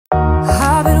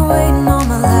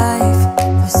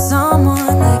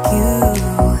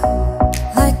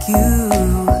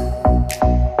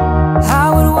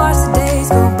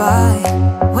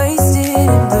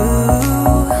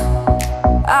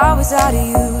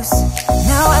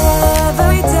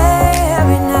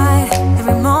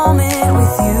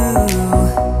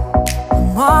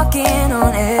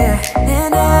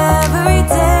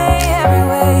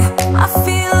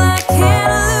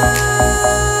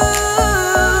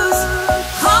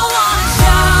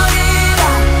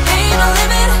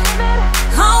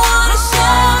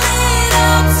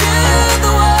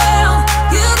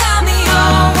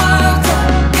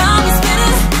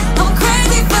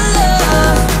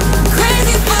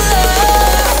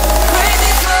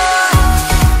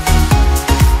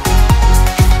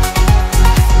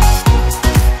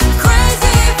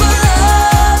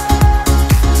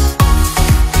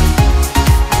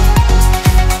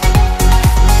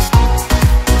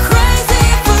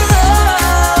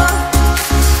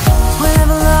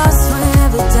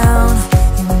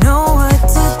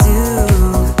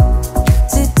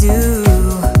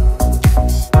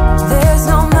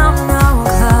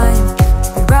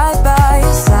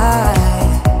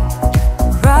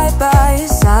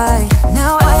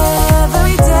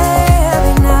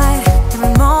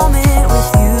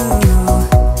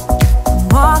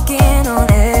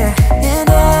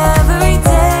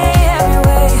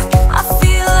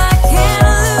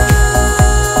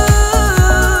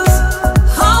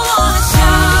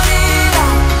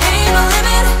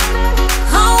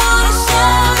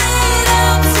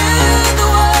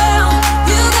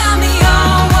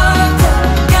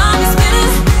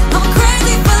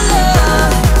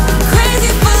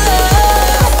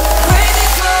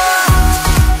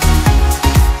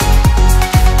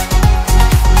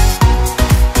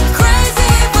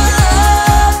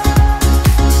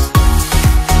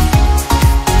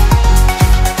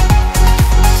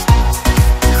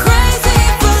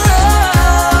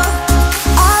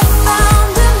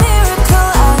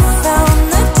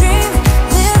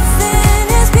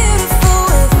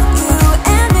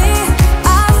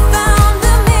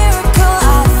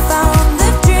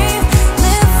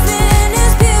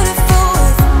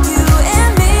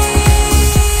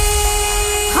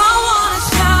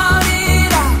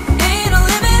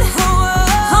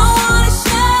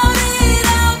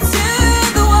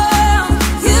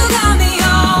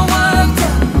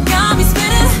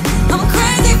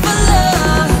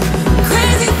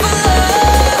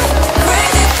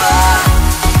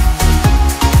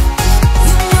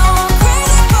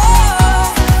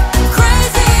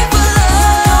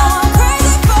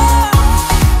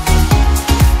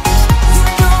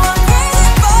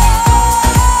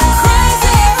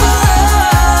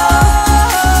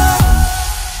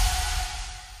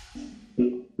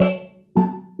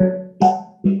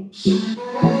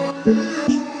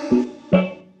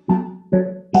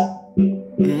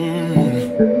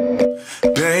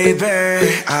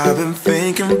Baby, I've been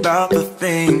thinking about the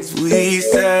things we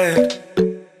said.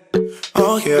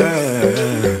 Oh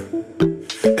yeah.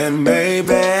 And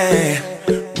maybe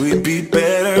we'd be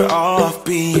better off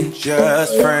being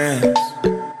just friends.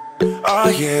 Oh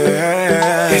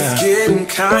yeah. It's getting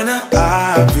kinda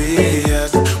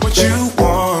obvious what you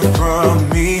want from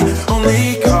me.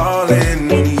 Only calling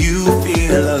when you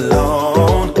feel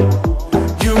alone.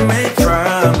 You make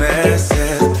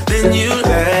promises, then you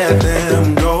let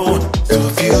them go. So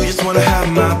if you just wanna have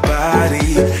my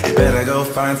body, you better go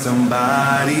find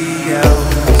somebody else.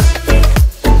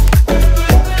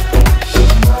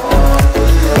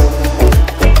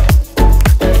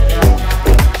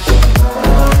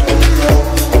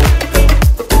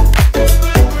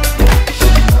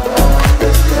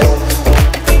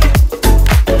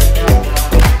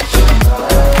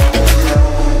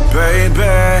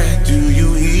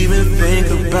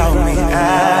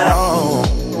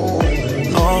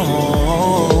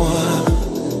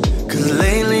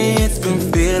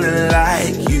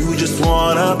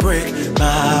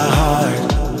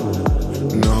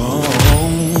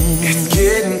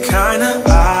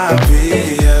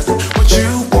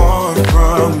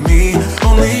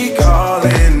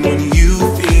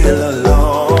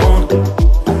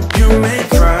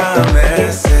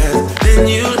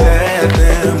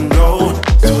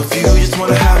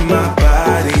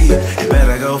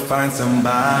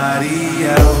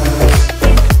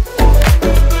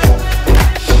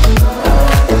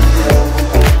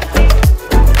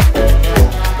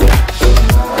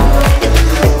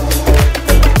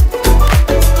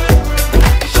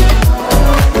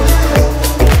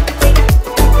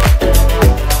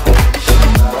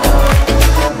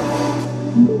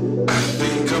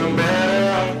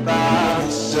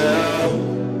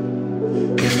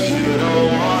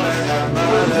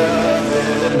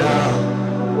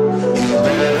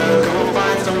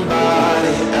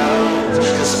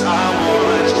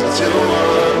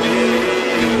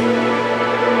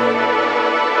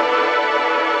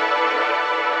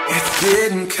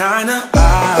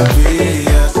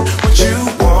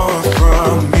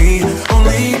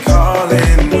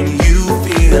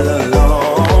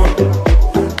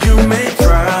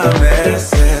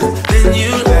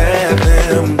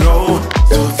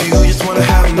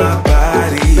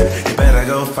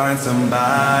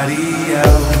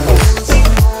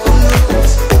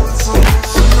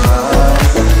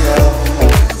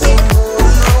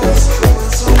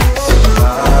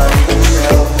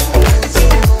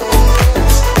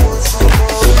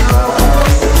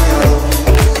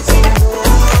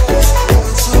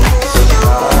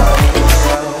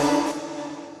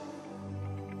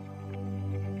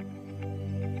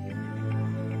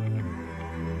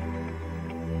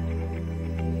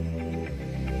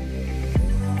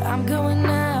 I'm going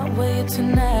out with you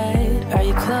tonight. Are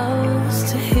you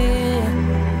close to here?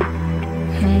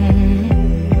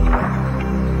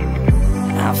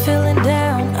 I'm feeling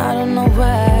down, I don't know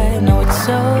why. No, it's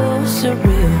so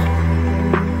surreal.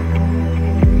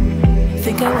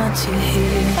 Think I want you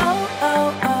here. Oh,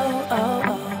 oh, oh, oh,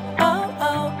 oh, oh,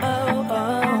 oh, oh,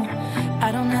 oh.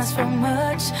 I don't ask for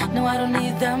much, no, I don't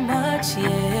need that much,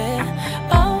 yeah.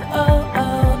 Oh, oh,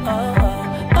 oh, oh, oh.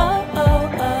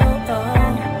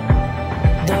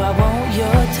 Your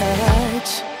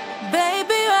touch,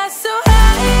 baby, you're so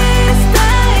high,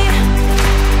 stay.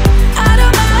 I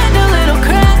don't mind a little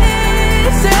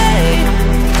crazy,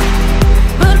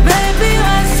 but baby,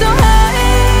 you're so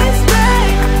high, stay.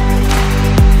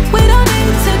 We don't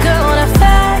need to go that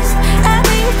fast. I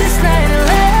need this night to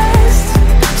last.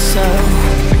 So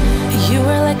you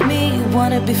are like me,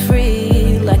 wanna be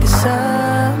free like a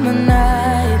summer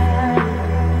night.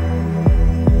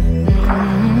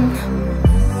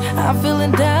 I'm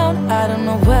feeling down, I don't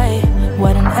know why.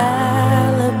 What an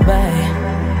alibi.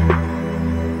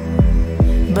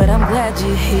 But I'm glad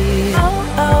you're here. Oh,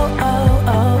 oh, oh,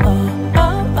 oh, oh,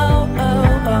 oh, oh,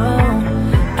 oh,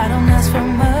 oh. I don't ask for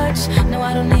much, no,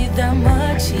 I don't need that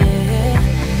much, yeah.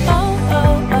 Oh,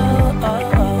 oh, oh, oh,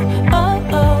 oh, oh,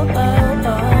 oh,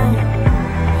 oh, oh.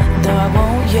 Though I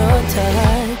want your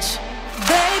touch.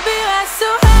 Baby, you're so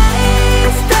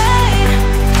high, stay.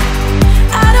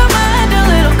 I don't mind a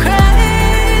little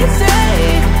crazy,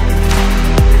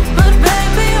 but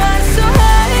baby, you're so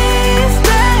high,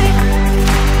 stay.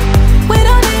 We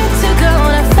don't need to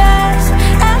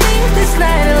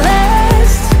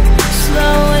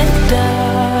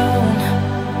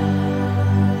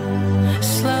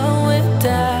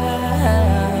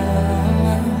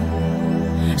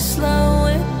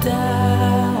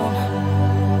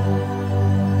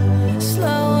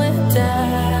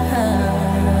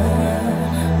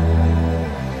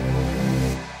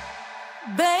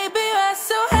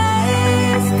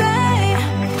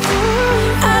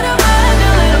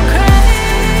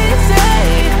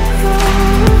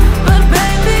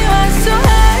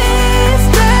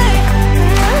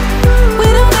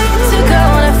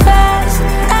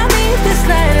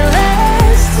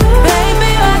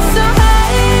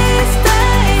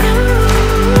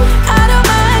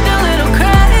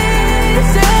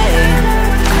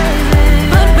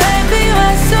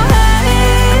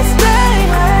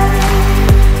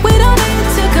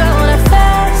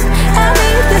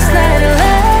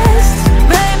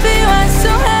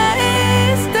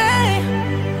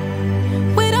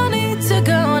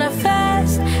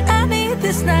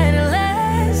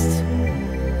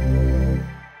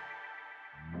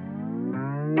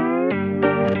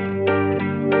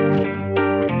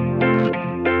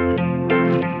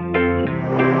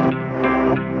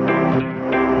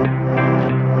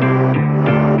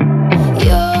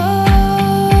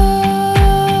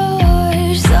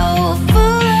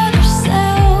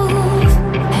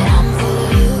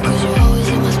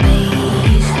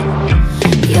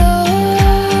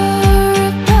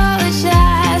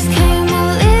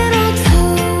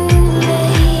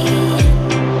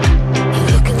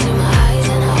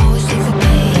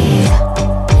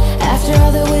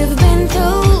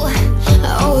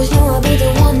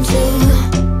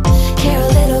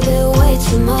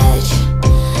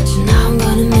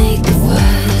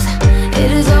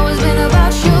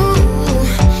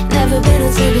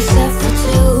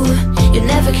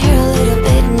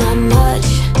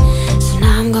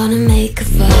I'm gonna make a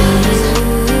fuss.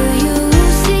 You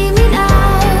see me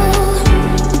now.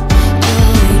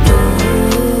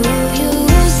 Do you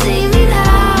see me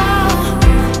now?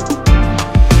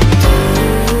 Do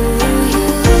you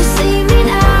see me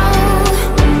now?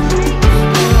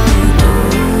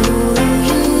 Do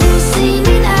you see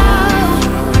me now?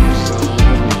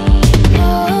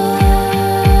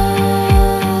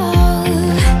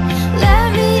 Let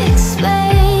me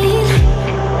explain.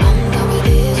 I'm done with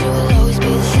this, you will always be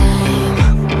the same.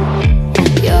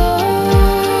 Your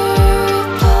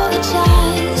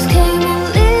apologize came a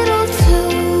little too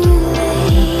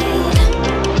late.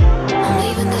 I'm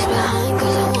leaving this behind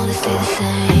cause I wanna stay the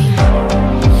same.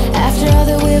 After all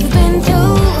that we've been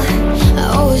through, I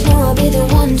always knew I'd be the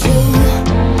one to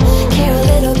care a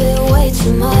little bit way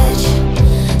too much.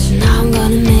 So now I'm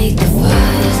gonna make a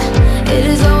fuss. It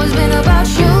has always been about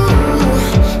you,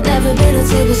 never been a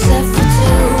table set for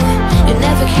two. You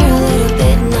never care a little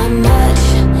bit, not much.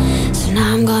 So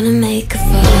now I'm gonna make a fuss.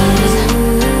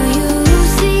 You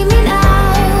see me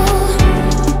now.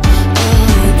 Do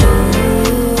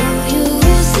you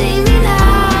see me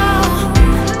now?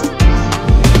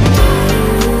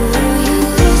 Do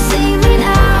you see me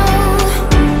now?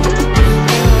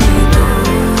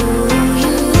 Do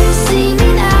you see me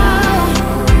now?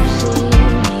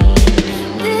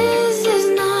 This is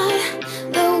not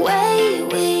the way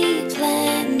we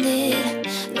planned it.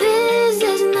 This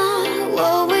is not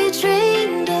what we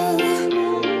dreamed of.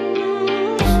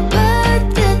 But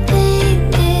the thing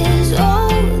is, oh,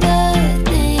 the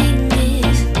thing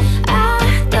is, I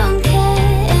don't care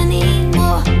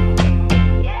anymore.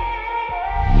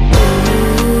 Do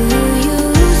you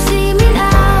see me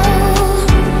now?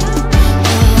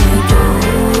 Do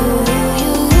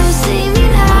you see me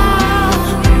now?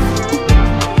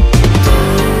 Do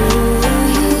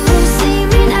you see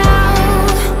me now?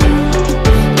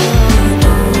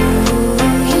 Do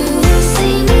you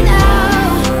see me now?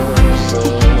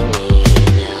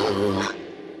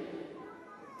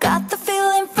 Got the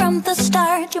feeling from the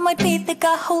start you might be the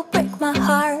guy who'll break my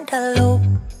heart. Hello,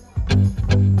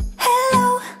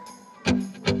 hello.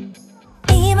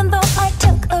 Even though I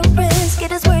took a risk,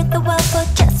 it is worth the while for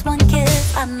just one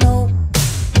kiss. I know,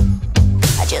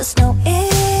 I just know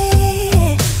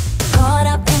it. Caught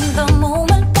up in the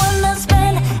moment, wanna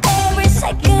spend every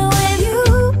second with you,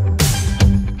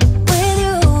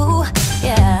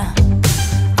 yeah.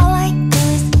 All I do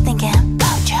is thinking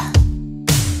about you.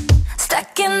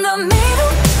 Stuck in the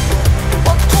middle,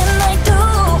 what can I do?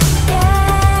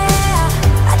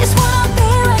 Yeah, I just wanna be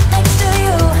right next to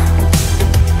you.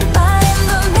 Right in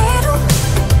the middle,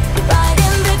 right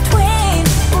in between.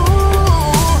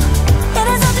 Ooh, it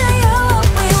is up to you what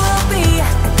we will be.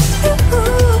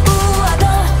 Ooh, I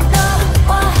don't know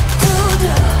what to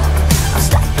do. I'm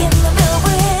stuck in the middle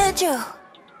with you.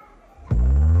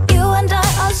 You and I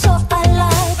are so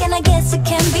alike, and I guess it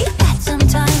can be bad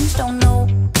sometimes. Don't know,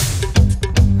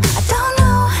 I don't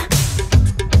know.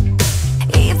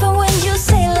 Even when you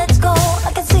say let's go,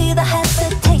 I can see the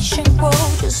hesitation grow.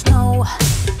 Just know,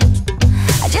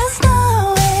 I just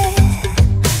know it.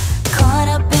 Caught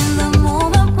up in the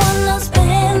moment, wanna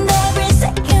spend every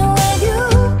second with you,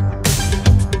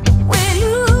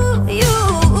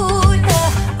 yeah.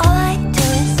 All I do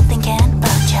is thinking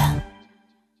about you.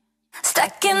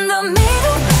 Stuck in the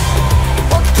middle,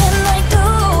 what can I do?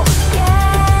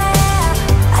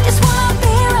 Yeah, I just wanna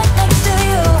be right next to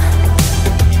you.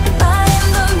 Right in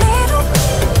the middle,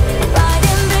 right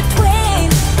in between.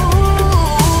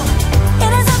 Ooh,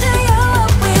 it is up to you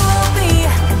what we will be.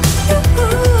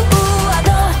 Ooh, I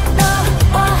don't know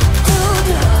what to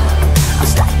do. I'm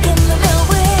stuck in the middle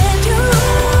with you.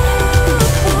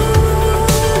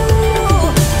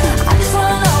 I just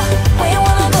wanna know where you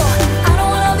wanna go. I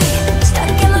don't wanna be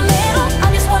stuck in the middle. I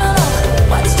just wanna know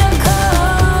what's to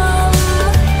come.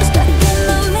 Stuck in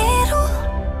the middle,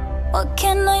 what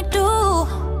can I do?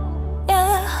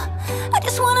 Yeah, I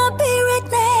just wanna be right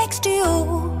next to you.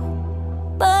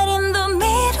 But in the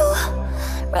middle,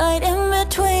 right in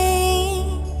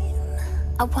between,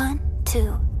 I want to.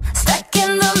 Stuck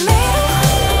in the middle,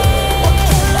 what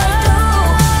can I do?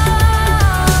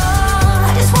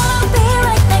 I just wanna be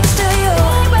right next to you.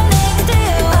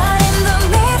 Right in the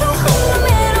middle,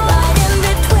 right in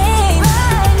between.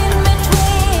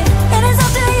 It is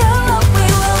up to you what we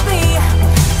will be.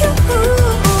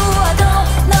 Ooh, I don't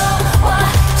know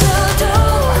what to do.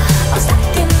 I'm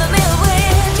stuck in the middle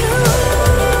with you.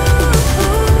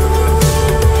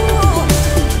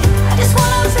 I just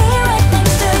wanna be right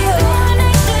next to you.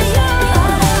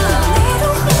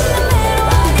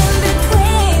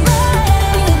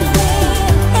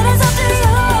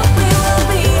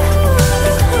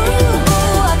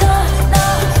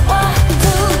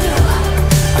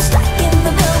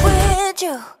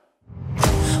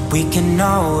 We can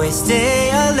always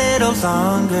stay a little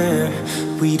longer.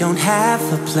 We don't have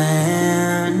a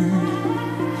plan.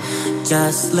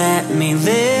 Just let me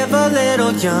live a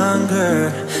little younger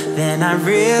than I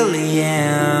really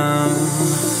am.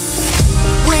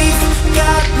 We've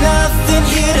got nothing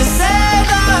here to save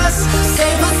us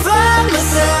from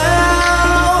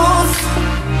myself.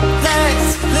 Let's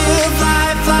live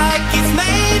life like it's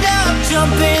made up.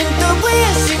 Jump in the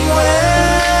wishing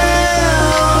well.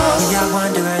 We are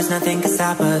wanderers, nothing can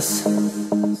stop us.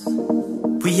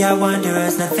 We are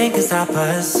wanderers, nothing can stop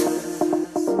us.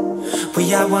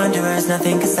 We are wanderers,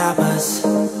 nothing can stop us.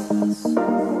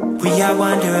 We are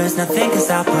wanderers, nothing can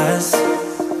stop us.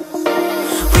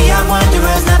 We are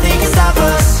wanderers, nothing can stop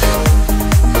us.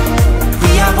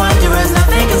 We are wanderers,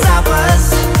 nothing can stop us.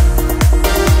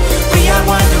 We are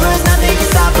wanderers, nothing can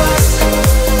stop us.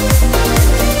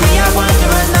 We are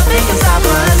wanderers, nothing can stop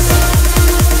us.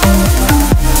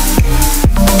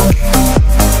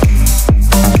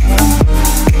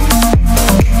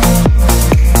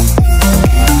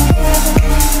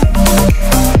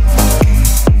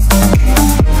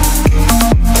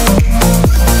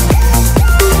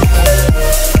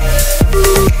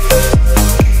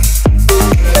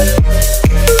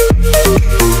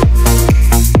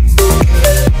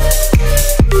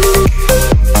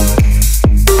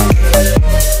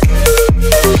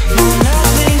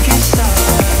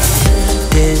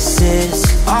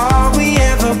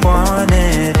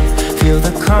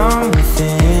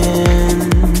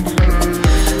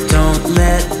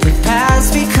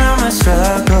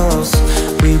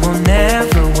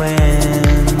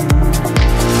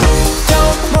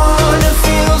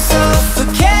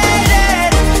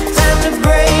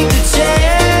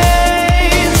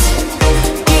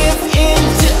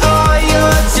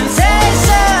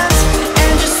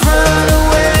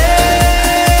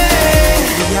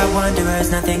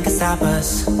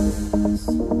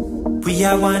 We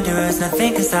are wanderers,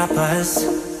 nothing can stop us.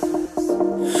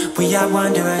 We are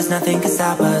wanderers, nothing can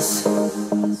stop us.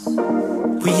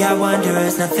 We are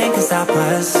wanderers, nothing can stop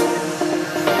us.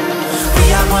 We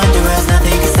are wanderers,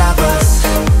 nothing can stop us.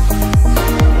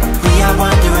 We are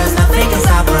wanderers, nothing can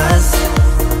stop us.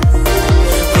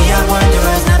 We are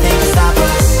wanderers, nothing can stop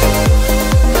us.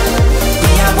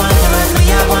 We are wanderers, we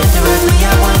are wanderers, we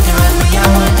are wanderers, we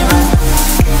are wanderers.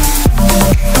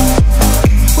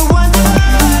 We're wanderers.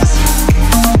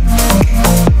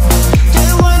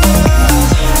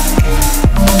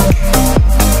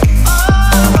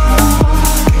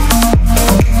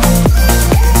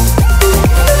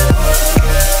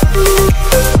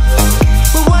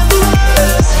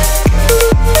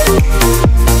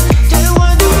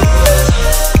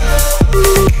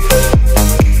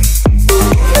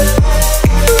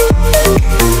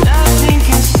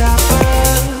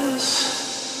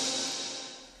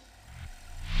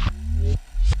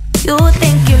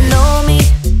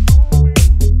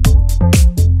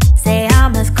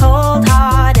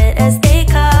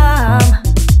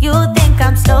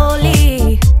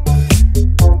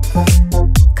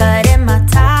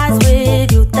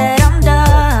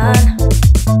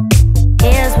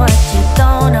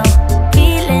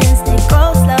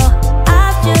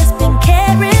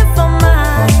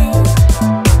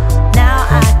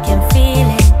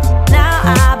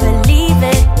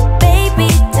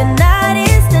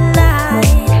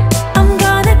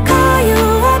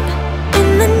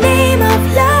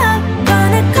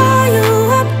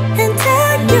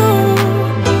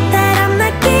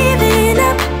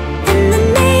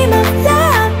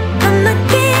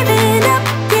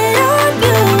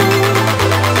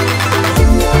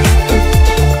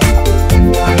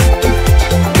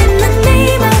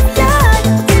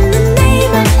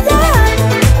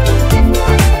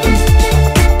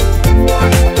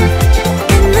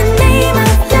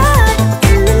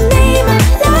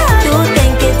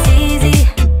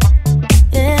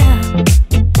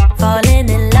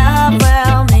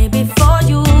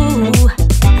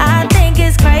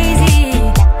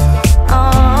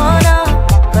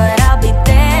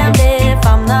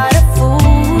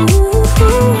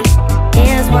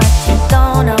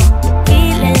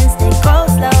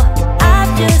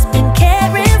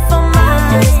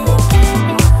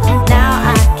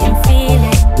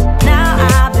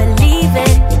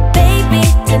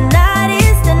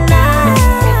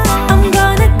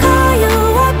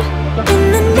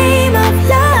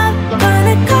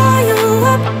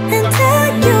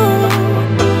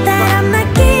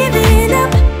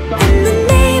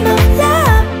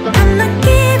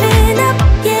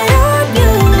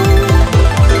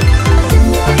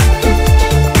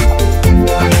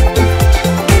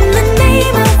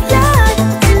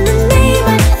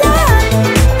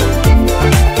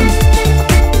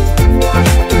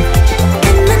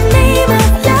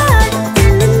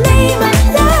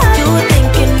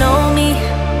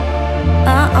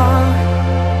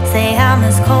 say I'm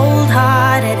as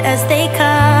cold-hearted as they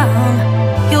come.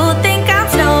 You think I'm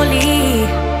slowly,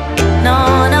 no,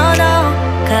 no, no,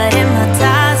 cutting my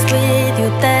ties with you,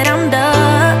 that I'm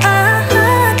done.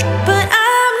 But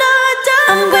I'm not done.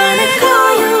 I'm gonna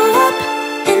call you up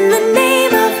in the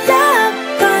name of love.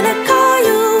 Gonna call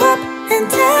you up and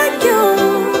tell you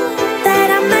that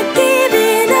I'm not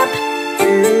giving up.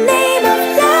 In the name of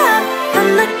love, I'm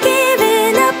not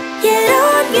giving up yet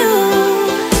on you.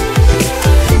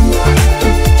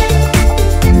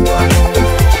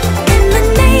 In the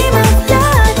name of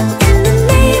love, in the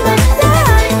name of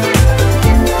love.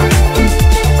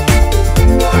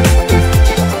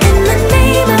 In the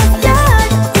name of love,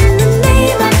 in the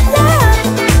name of love.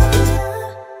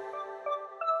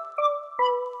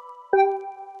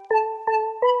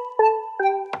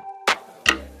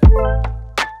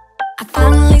 I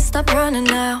finally stopped running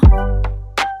now.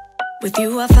 With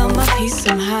you I found my peace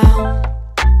somehow.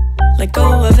 Let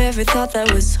go of every thought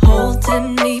that was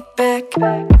holding me back.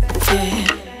 Yeah,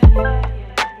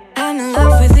 I'm in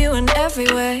love with you in every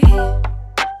way.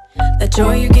 The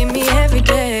joy you give me every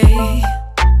day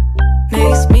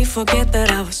makes me forget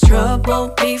that I was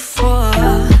trouble before.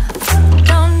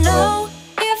 Don't know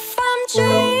if I'm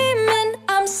dreaming,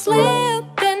 I'm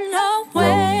slipping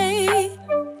away.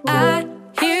 I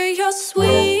hear your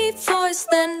sweet voice,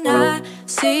 then I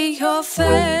see your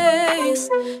face.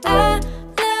 I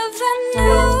never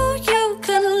knew you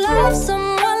could love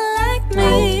someone like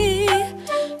me.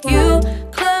 You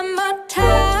climbed my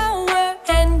tower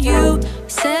and you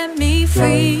set me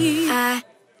free. I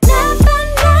never,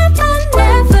 never,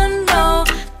 never know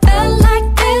felt like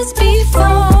this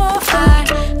before. I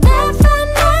never,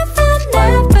 never,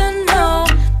 never know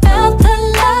felt the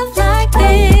love like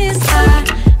this. I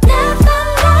never,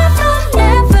 never,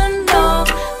 never know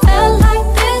felt like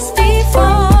this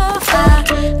before. I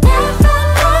never,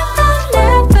 never,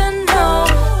 never know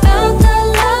felt the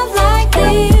love like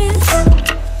this.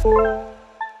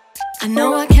 I know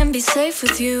I can be safe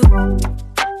with you.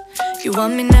 You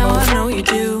want me now, I know you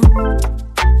do.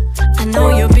 I know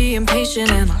you're being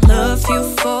patient and I love you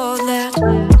for that.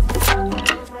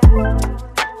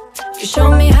 You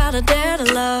showed me how to dare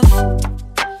to love.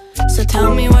 So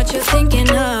tell me what you're thinking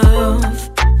of,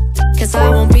 'cause I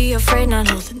won't be afraid, not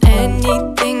holding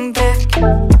anything back.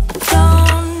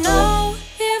 Don't know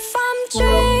if I'm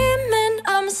dreaming,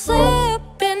 I'm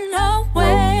slipping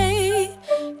away.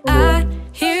 I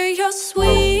hear your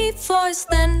sweet voice,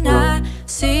 then I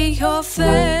see your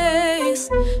face.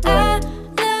 I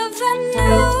never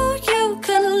knew you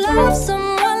could love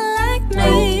someone like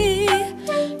me.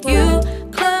 You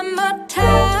climbed my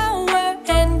tower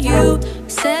and you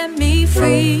set me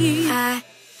free. I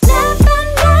never,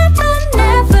 never,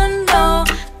 never know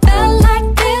felt like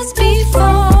this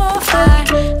before. I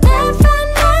never,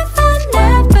 never,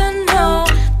 never know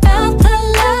felt the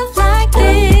love like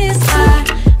this. I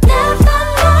never,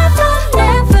 never,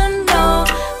 never know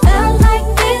felt like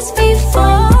this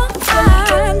before.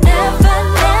 I never,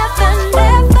 never,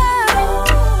 never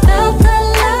felt the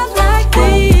love like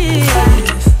this. I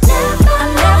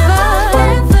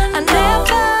never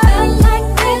felt like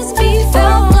this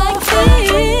before. Like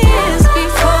this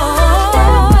before.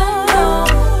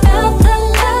 Felt the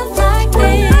love like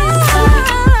this.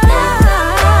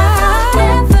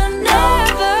 Never,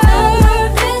 never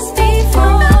felt this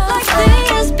before. Like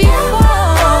this before.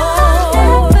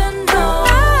 Never know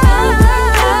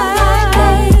like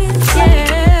this,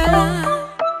 yeah.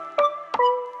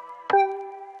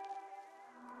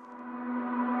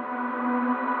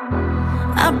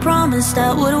 I promised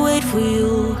I would wait for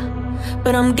you,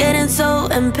 but I'm getting so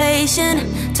impatient.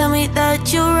 Tell me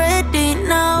that you're ready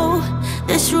now.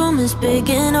 This room is big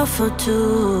enough for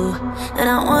two, and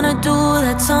I wanna do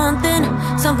that something,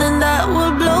 something that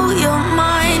will blow your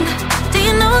mind. Do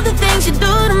you know the things you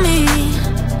do to me?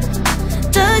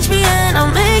 Touch me and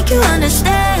I'll make you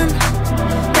understand.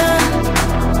 Yeah.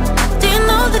 Do you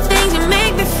know the things you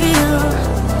make me feel?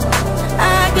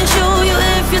 I can show you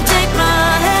if you take my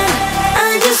hand.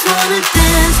 I just wanna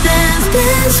dance, dance,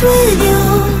 dance with you.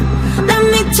 Let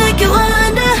me take you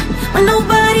under where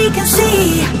nobody can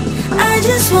see. I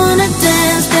just wanna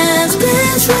dance, dance,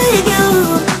 dance with you.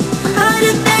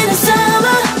 Hotter than the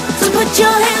summer, so put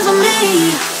your hands on me.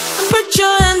 Put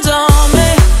your hands on me,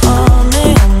 on me,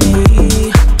 on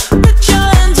me. Put your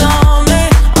hands on me,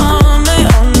 on me,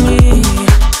 on me.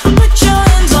 Put your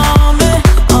hands on me,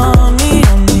 on me,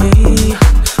 on me.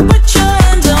 Put your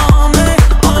hands on me,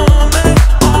 on me,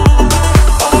 on me. Put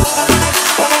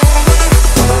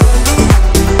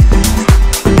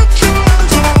your hands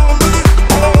on me,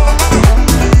 on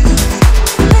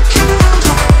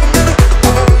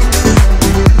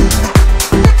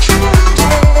me.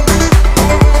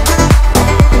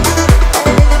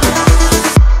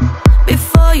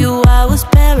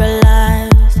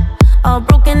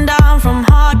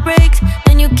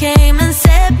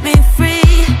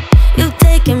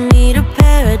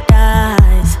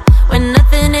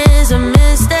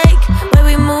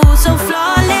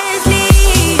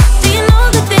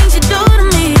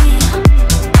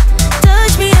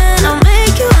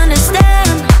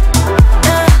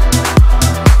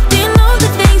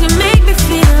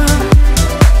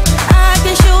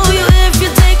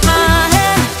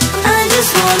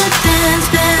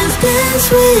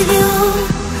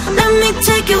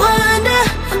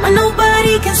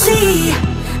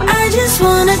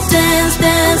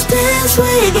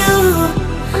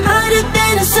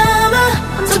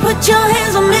 put your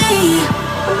hands on me.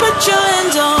 Put your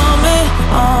hands on me,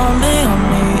 on me, on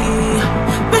me.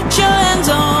 Put your hands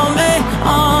on me,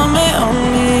 on me, on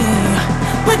me.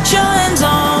 Put your hands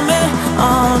on me,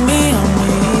 on me, on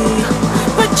me.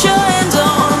 Put your hands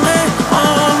on me,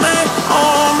 on me,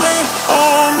 on me,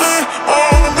 on me,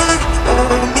 on me,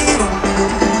 on me, on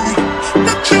me.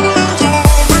 Put your hands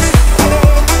on me,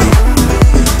 on me, on me.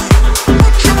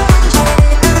 Put your hands on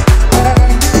me, on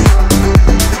me, on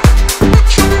me. Put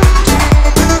your hands on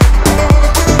me, on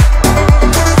me, on me.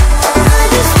 I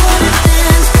just wanna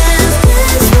dance, dance,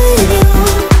 dance with you.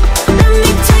 Let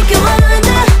me take you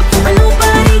under where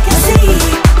nobody can see.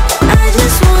 I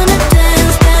just wanna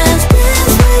dance, dance,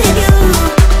 dance with you.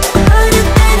 Harder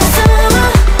than the summer,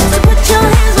 so put your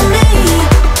hands on me.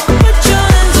 Put your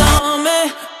hands on me.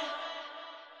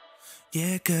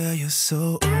 Yeah, girl, you're so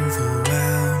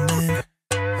overwhelming.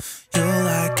 You're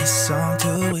like a song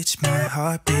to which my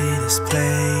heartbeat is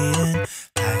playing.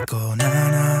 Like, oh,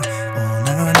 na-na,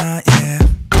 yeah.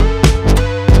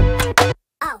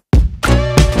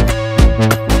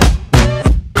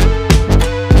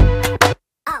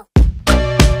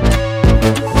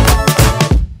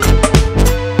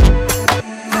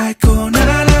 Like, oh,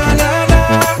 na-na,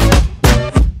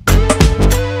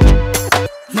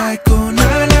 like, oh,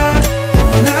 na-na,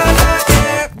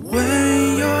 yeah.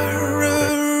 When you're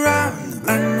around,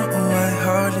 I know I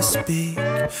hardly speak.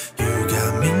 You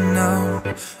got me now,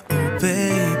 oh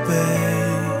baby.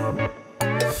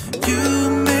 You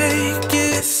make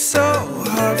it so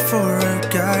hard for a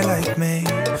guy like me,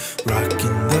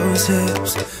 rocking those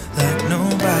hips like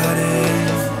nobody.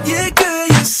 Yeah, girl,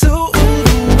 you're so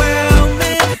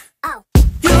overwhelming.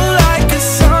 You're like a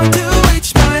song to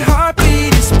which my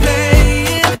heartbeat is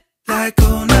playing. Like,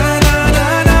 oh, na na na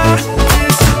na.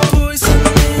 There's some poison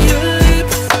in your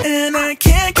lips, and I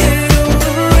can't get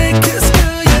over it. 'Cause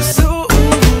girl, you're so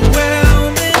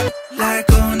overwhelming. Like,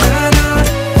 oh, na na,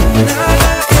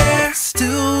 yeah.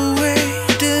 Still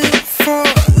waiting for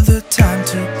the time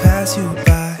to pass you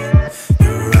by.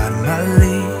 You're out of my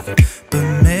league, but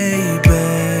maybe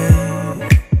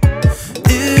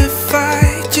if I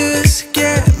just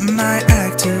get my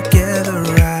act together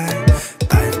right,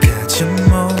 I'd catch a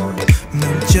moment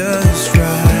just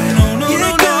right.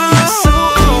 Yeah, girl, you're so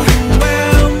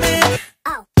overwhelming.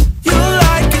 You're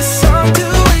like a song to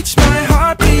which my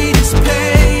heartbeat is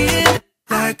playing.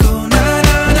 Like, oh, na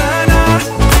na na na.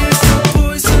 There's some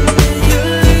poison in your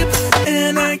lips,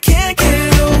 and I can't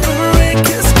get over it.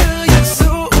 'Cause girl, you're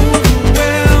so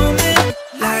overwhelming.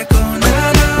 Like, oh, na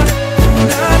na,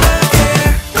 yeah.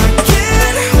 I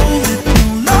can't hold it no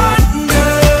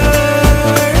longer.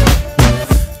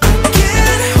 I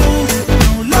can't hold it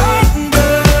no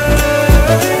longer.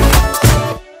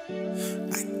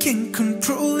 I can't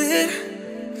control it.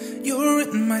 You're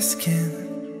in my skin.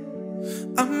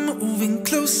 I'm moving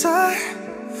closer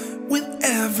with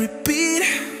every beat.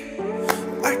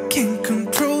 I can't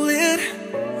control it.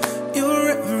 You're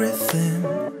everything.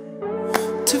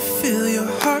 To feel your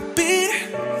heartbeat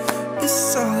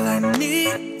is all I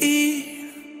need.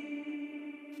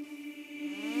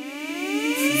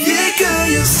 Yeah, girl,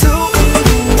 you're so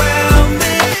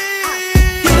overwhelming.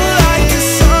 You're like a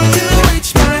song to which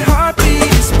my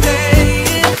heartbeat is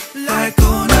playing. Like,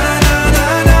 oh, na na na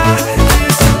na.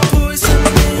 There's some poison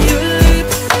in your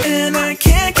lips, and I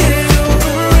can't get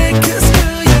over it. 'Cause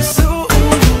girl, you're so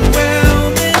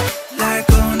overwhelming. Like,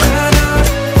 oh, na na,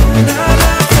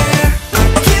 yeah. I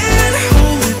can't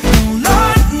hold it no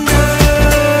longer.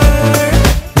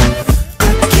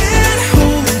 I can't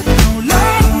hold it no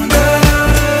longer.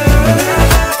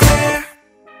 Yeah.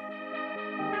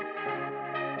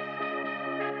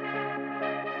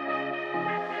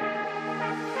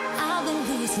 I've been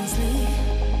losing sleep,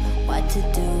 what to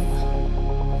do?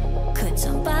 Could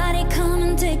somebody come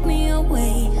and take me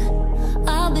away?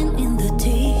 I've been in the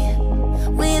deep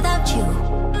without you,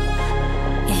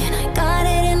 and I got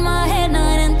it in my head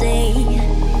night and day.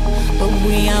 But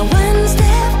we are one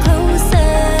step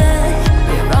closer.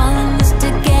 We're all in this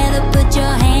together. Put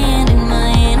your hand in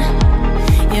mine.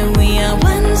 Yeah, we are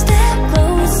one step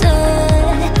closer.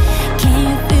 Can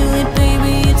you feel it,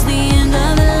 baby? It's the end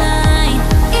of the line.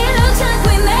 It looks like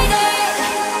we made it.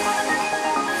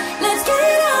 Let's get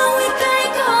it on. We got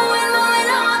it going, moving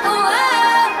on the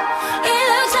world. It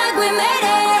looks like we made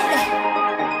it.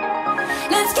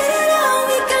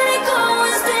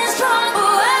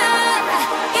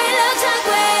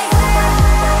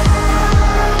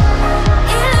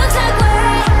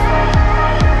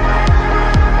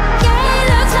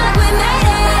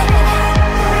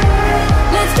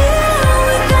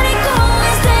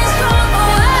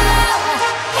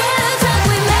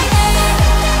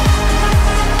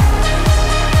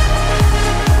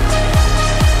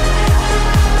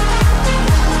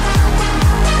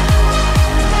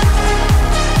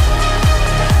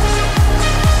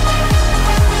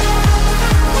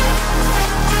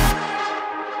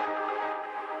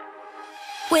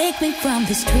 Wake me from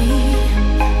this dream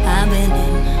I've been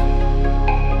in.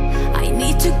 I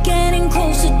need to get in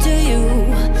closer to you.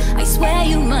 I swear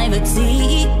you're my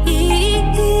vaccine.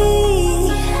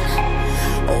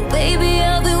 Oh baby,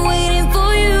 I've been waiting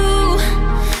for you.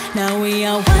 Now we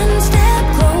are one step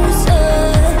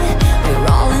closer. We're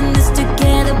all in this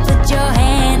together. Put your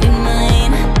hand in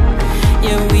mine.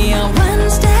 Yeah, we are one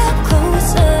step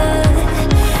closer.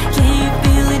 Can you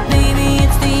feel it, baby?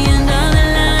 It's the end of the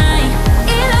line.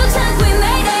 It looks like we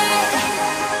made it.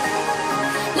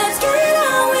 Let's get it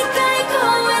on. We got it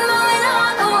going, moving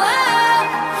on. Oh, wow.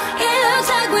 It looks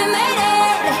like we made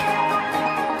it.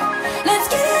 Let's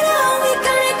get it on. We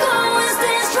got it going,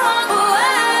 stay strong. Oh,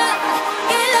 wow.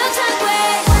 It looks like we.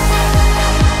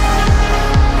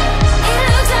 It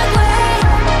looks like we.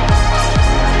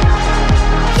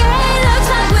 Yeah, it looks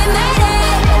like we made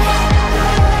it.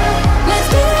 Let's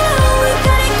get it on. We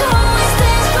got it going,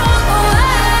 stay strong. Oh,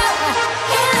 wow.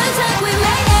 It looks like we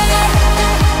made it.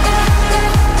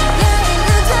 Yeah, it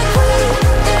looks like we.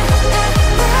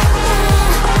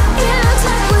 It looks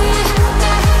like we.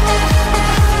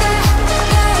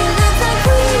 Yeah, it looks like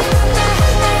we.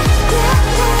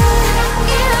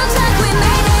 It looks like we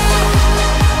made it.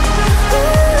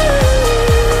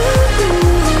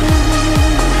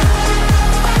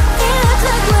 It looks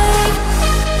like we.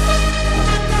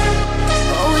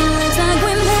 Oh, it looks like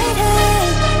we made it.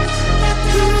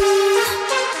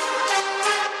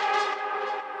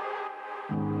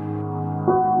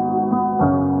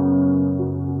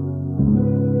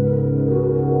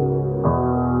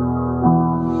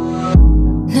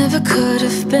 Never could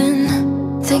have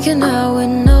been thinking I would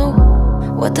know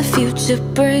what the future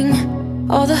bring.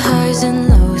 All the highs and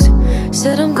lows.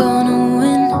 Said I'm gonna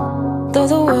win, though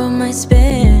the world might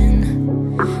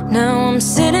spin. Now I'm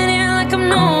sitting here like I'm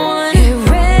no one. It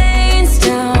rains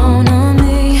down on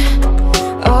me.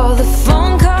 All the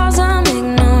phone calls I'm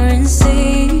ignoring.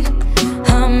 See,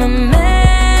 I'm a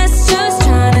mess, just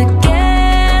trying to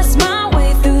guess my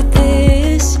way through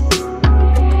this.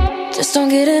 Just don't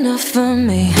get enough of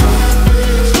me.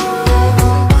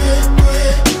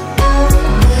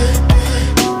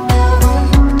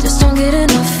 Just don't get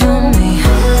enough of me.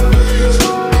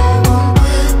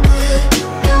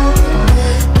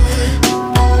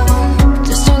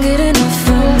 Just don't get enough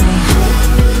of me.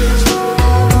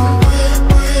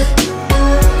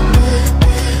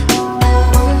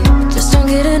 Just don't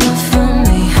get enough of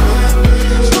me.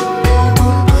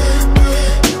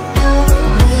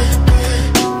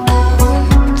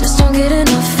 Just don't get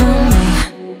enough of me.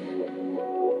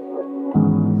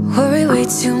 Worry way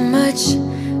too much.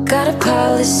 Got a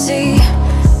policy.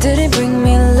 Didn't bring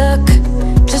me luck,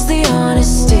 just the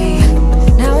honesty.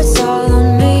 Now it's all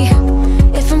on me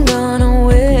if I'm gonna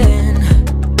win.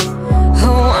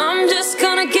 Oh, I'm just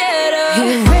gonna get up.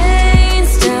 It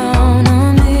rains down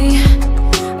on me.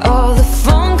 All the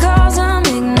phone calls I'm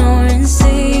ignoring.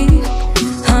 See,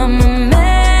 I'm a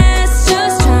mess,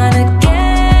 just trying to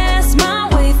guess my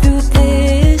way through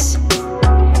this.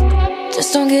 Just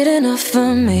don't get enough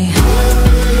of me.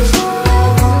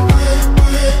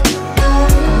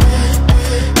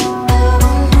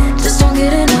 Just don't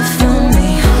get enough of me.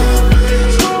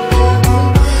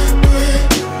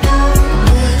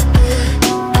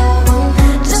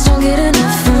 Just don't get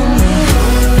enough of me.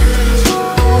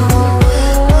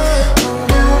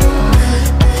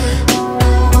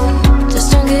 Just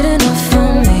don't get enough of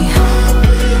me.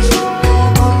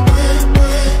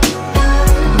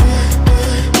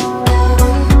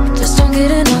 Just don't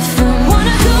get enough of me.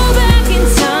 Wanna go back in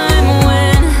time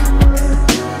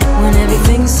when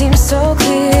everything seems so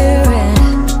clear, and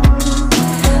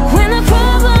when the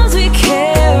problems we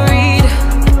carried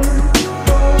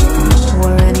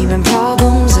weren't even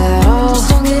problems at all. Just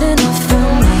don't get enough of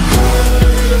me.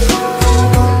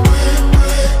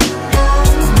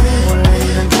 Weren't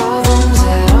even problems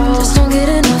at all. Just don't get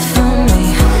enough of me.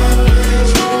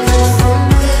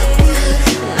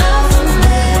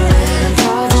 Weren't even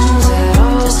problems at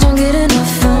all. Just don't get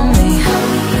enough of me.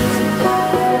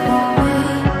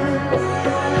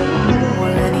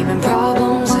 Weren't even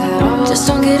problems at all. Just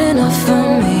don't get enough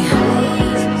of me.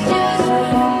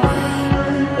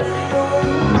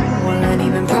 Weren't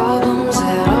even problems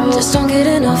at all. Just don't get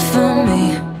enough of me.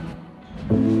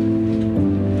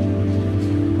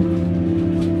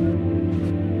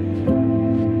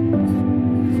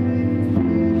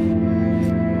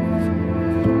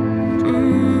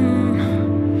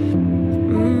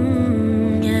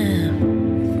 Yeah.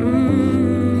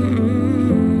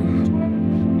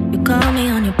 You call me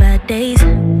on your bad days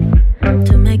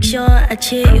to make sure I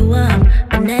cheer you up,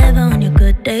 but never on your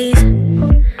good days.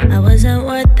 I wasn't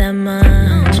worth that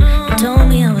much. You told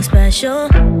me I was special,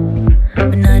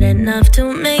 enough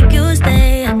to make you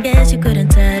stay. I guess you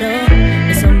couldn't settle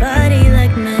with somebody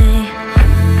like me.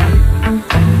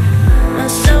 My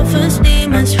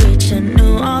self-esteem has reached a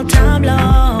new all-time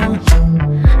low.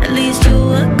 At least you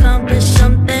accomplished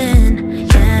something,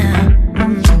 yeah.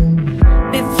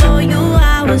 Before you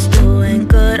I was doing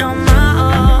good on my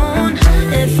own.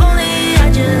 If only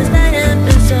I just hadn't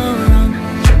been so wrong.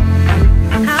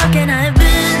 How can I have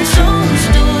been so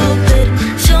stupid,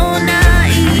 so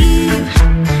naive?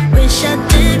 Wish I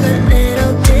did, but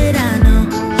little did I know.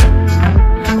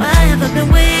 Why have I been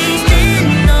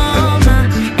wasting all my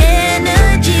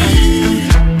energy?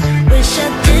 Wish I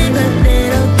did, but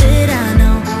little did I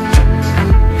know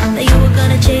that you were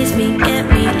gonna chase me, get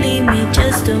me, leave me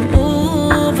just to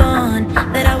move on.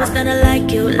 That I was gonna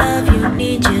like you, love you,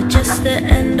 need you just to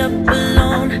end up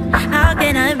alone. How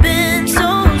can I have been so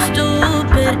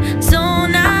stupid, so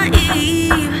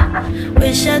naive?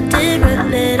 Wish I did, but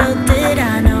little did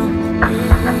I know.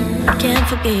 I can't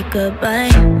forget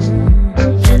goodbye.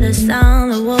 Yeah, the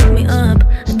sound that woke me up.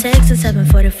 A text at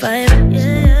 7:45,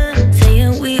 yeah,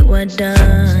 saying we were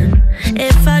done.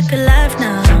 If I could laugh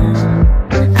now,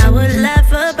 I would laugh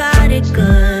about it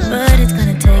good, but it's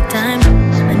gonna take time.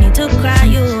 I need to cry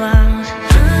you out.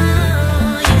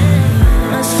 Oh,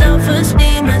 yeah. My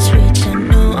self-esteem has reached a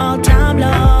new all-time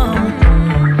low.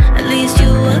 At least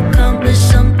you accomplished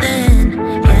something,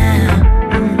 yeah.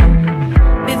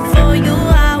 Before you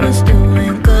I was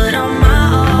doing good on my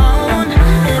own.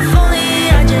 If only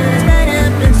I just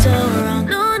hadn't been so wrong.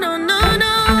 No, no, no,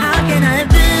 no. How can I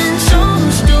have been so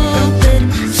stupid,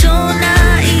 so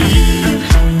naive?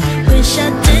 Wish I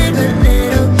did, but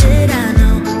little did I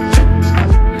know.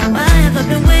 Why have I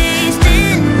been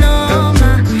wasting all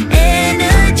my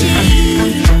energy?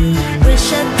 Wish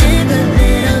I did, but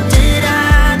little did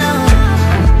I know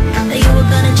that you were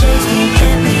gonna chase me,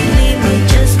 get me, leave me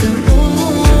just to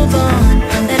move on.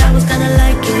 That I was gonna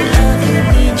like you, love you,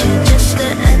 need you just to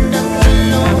end up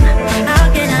alone. How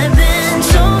can I have been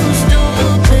so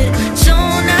stupid, so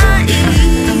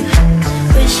naive?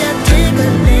 Wish I did,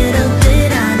 but little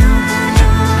did I know.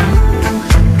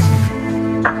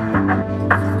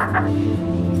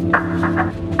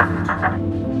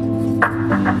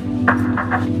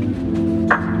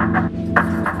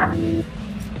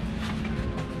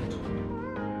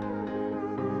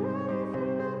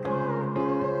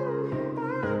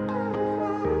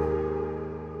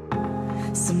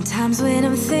 Sometimes when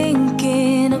I'm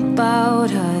thinking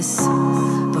about us,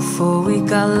 before we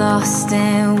got lost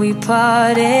and we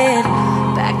parted,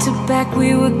 back to back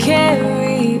we would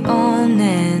carry on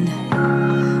and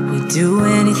we'd do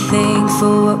anything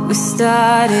for what we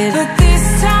started. But this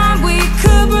time we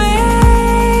could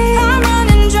break. I'm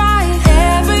running dry,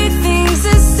 everything's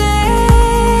the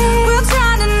same. We'll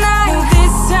try tonight, but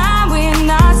this time we're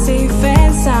not safe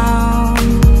and sound.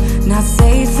 Not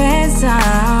safe and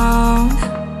sound.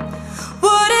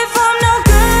 What if I'm no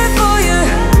good for you?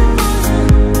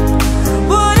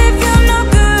 What if you're no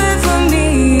good for me?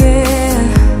 Yeah.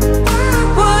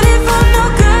 What if I'm no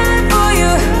good for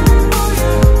you?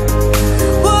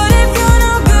 What if you're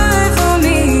no good for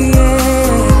me?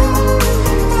 Yeah.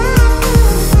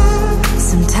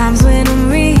 Sometimes when I'm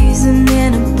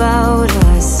reasoning about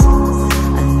us,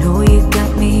 I know you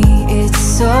got me, it's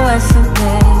so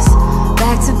effortless.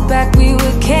 Back to back we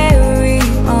would carry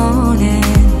on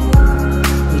and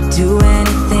we'd do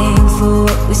anything for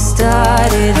what we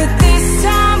started. But this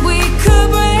time we could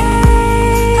break.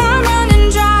 I'm running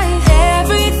dry,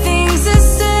 everything's the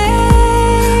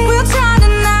same. We'll try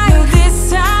tonight, but this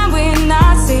time we're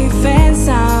not safe and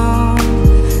sound.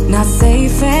 Not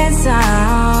safe and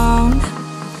sound.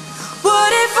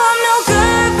 What if I'm no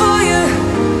good for you?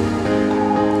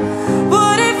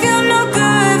 What if you're no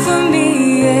good for me?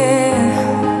 Yeah.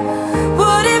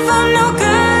 What if I'm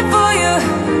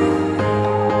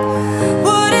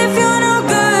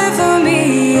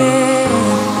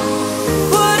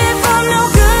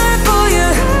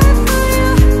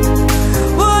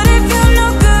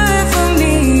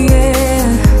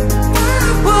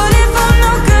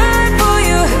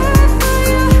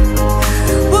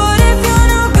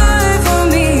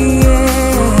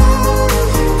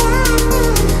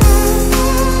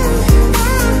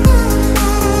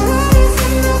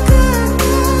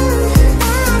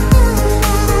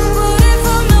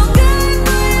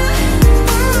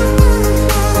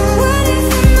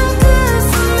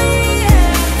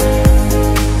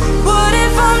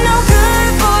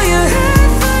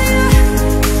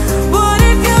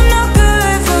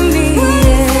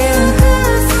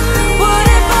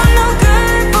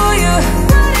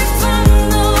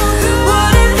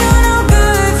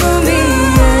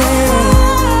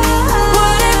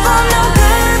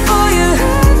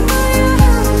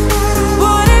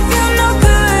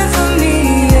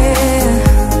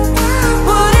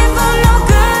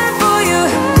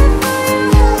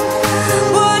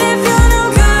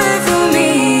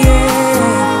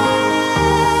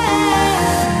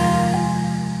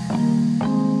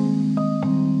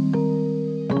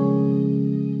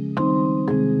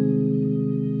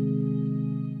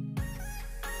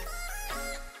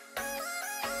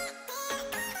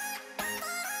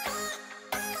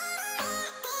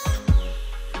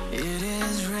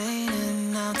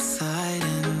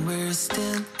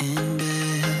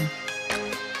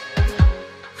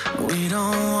We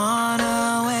don't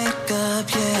wanna wake up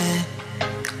yet,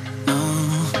 no.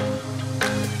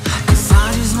 'Cause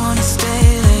I just wanna stay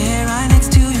there right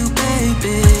next to you,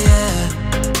 baby, yeah.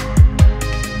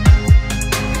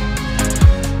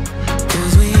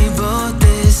 'Cause we both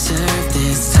deserve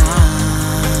this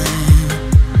time.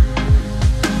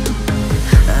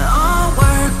 All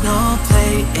work, no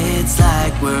play, it's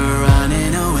like we're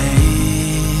running away.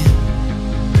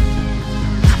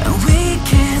 And we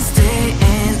can't stay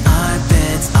in our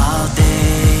beds all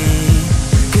day,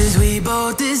 'cause we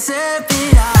both deserve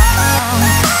it all.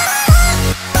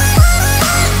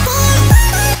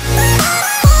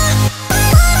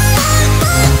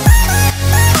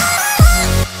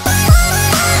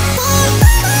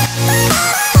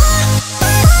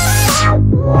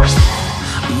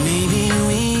 Maybe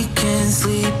we can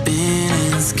sleep in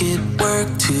and skip work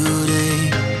today.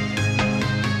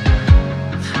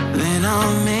 Then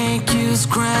I'll make you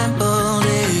scrambled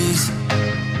eggs.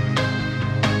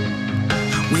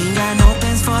 We got no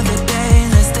plans for the day.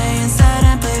 Let's stay inside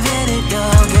and play video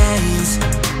games.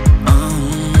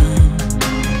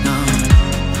 No.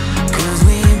 'Cause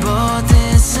we both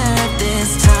deserve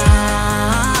this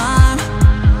time.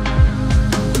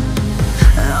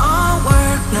 All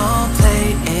work, no play,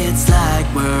 it's like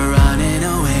we're running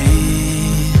away.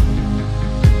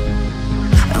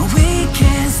 And we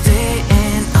can't stay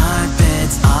in our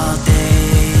beds all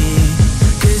day,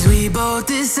 'cause we both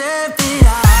deserve it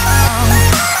all.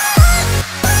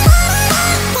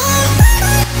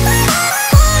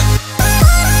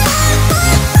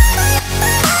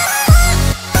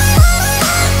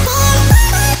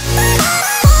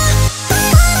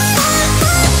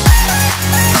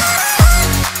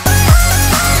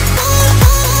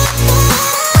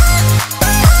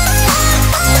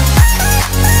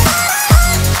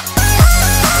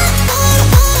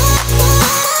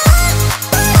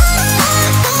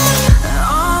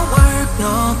 All work,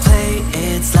 no play,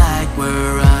 it's like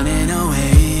we're running away.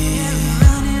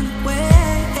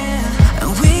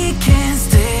 And we can't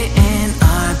stay in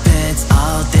our beds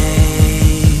all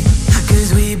day, 'cause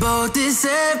we both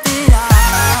deserve it all.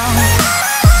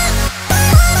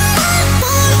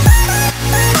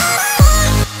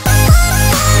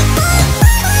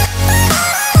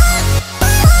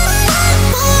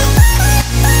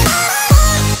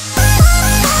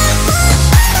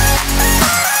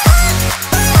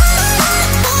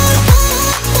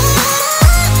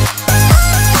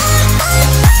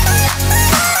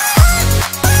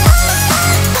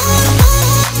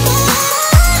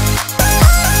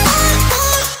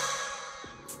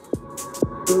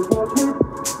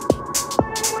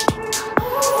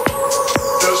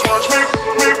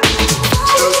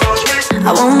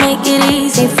 I won't make it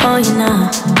easy for you now.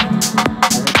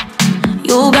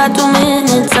 You got 2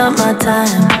 minutes of my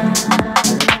time,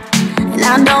 and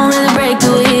I don't really break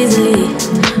too easily,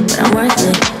 but I'm worth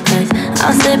it, 'cause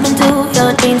I'll slip into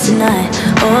your dreams tonight.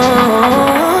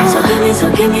 Oh, so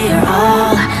give me your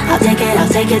all. I'll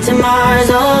take it to Mars.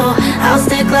 Oh, I'll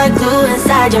stick like glue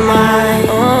inside your mind.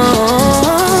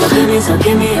 Oh, so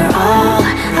give me your all.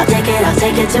 I'll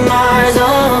take it to Mars.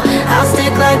 Oh, I'll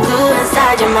stick like glue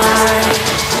inside your mind.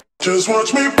 Just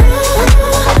watch me.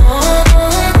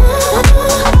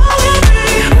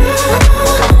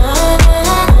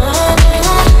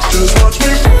 Just watch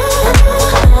me.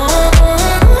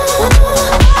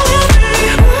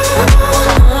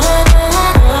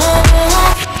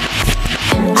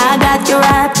 I got you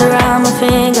wrapped around my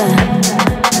finger,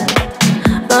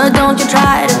 but don't you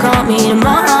try to call me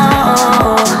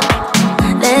tomorrow.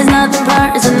 There's nothing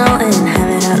personal in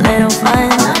having a little fun.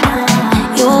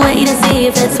 You wait and see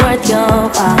if it's worth your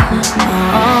while.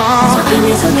 Oh,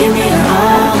 so give me your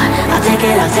all. I'll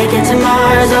take it to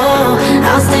Mars. Oh,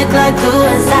 I'll stick like glue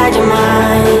inside your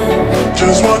mind.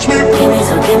 Just watch me. Give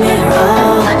me your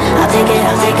all. I'll take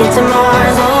it to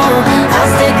Mars. Oh, I'll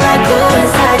stick like glue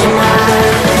inside your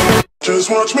mind. Just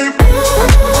watch me.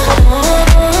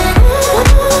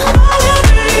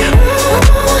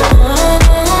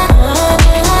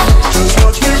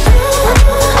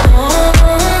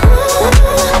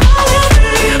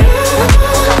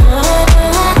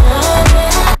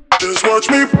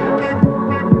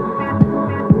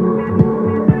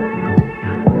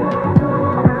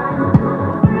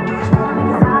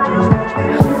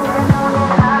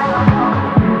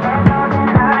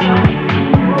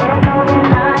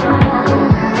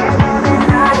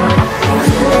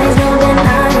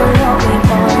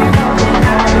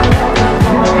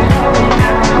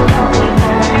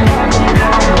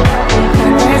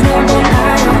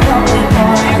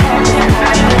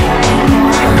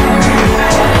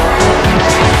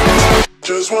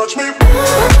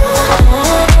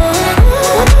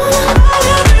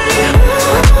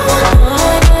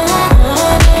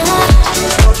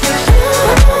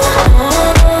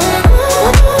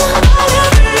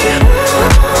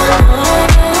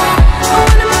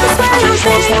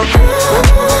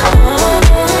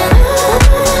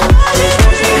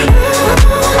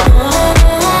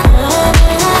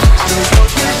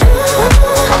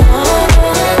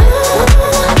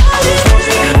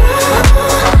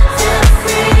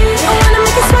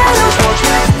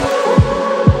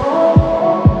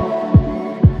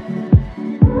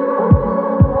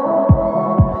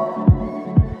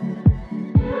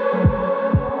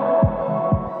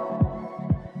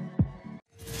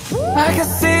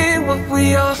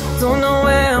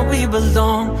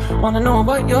 belong. Wanna know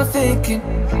what you're thinking,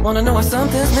 wanna know if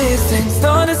something's missing.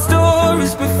 Started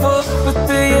stories before, but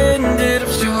they ended up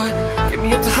short. Get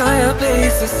me up to higher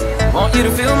places, want you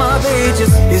to fill my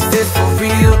pages. Is this for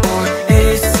real or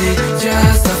is it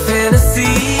just a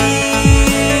fantasy?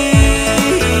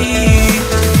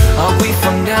 Are we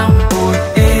from now or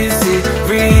is it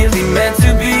really meant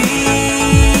to be?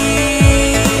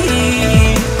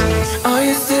 Are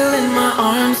you still in my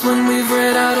arms when we've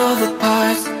read out all the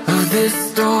parts of this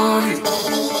story?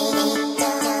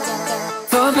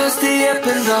 Far past the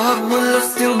epilogue, will I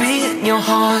still be in your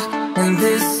heart in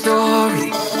this story?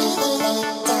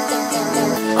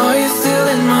 Are you still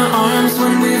in my arms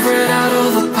when we've read out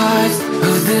all the parts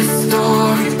of this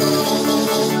story?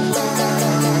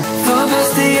 Far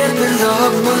past the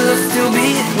epilogue, will I still be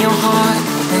in your heart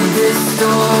in this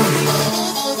story?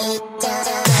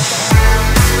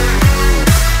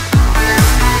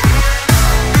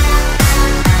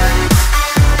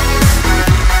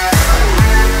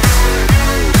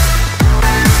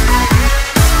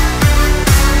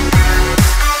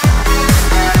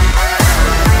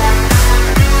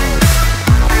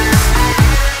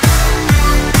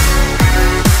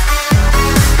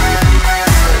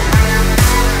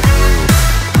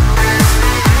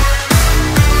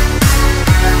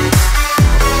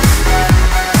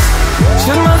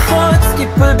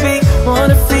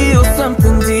 Wanna feel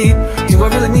something deep. Do I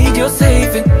really need your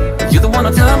saving? You're the one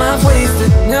on time I've wasted.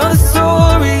 Now the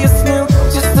story is new,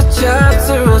 just a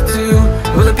chapter or two.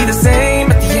 Will it be the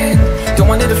same at the end? Don't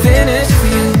want it to finish for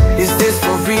you. Is this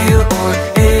for real or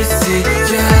is it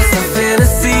just a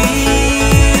fantasy?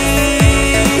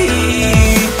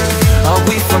 Are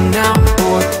we from now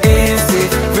or is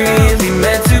it really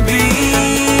meant to be?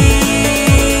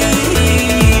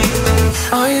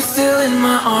 Are you still in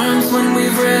my arms when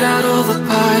we've read out all the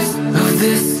parts of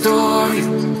this story?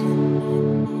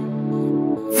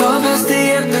 Far past the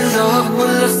epilogue,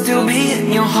 will I still be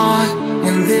in your heart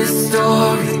in this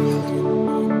story?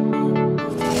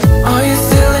 Are you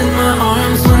still in my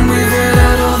arms when we've read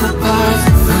out all the parts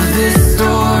of this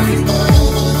story?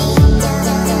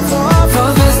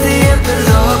 Far past the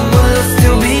epilogue, will I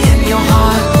still be in your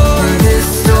heart in this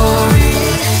story?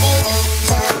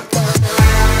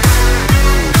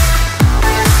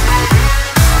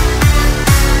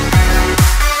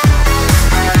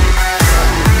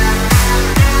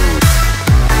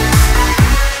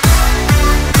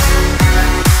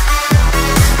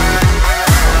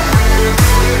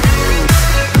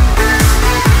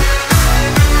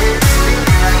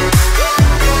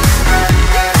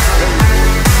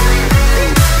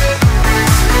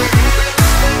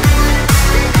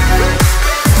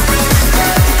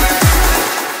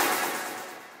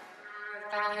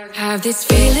 Have this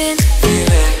feeling,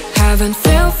 haven't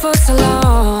felt for so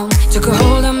long. Took a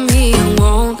hold of me and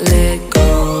won't let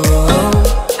go.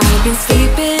 I've been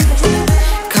sleeping,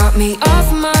 caught me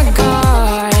off my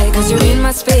guard. Cause you're in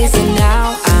my space and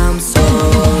now I'm so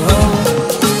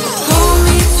pull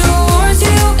me towards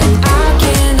you and I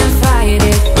cannot fight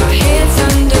it. My head's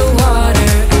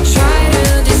underwater, I try to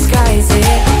disguise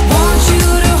it. Want you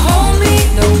to hold me,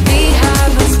 though we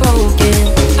haven't spoken.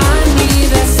 I need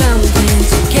that something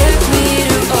to get me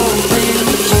to open.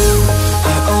 You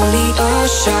are only a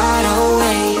shot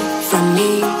away from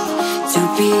me to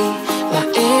be my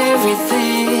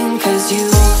everything. Cause you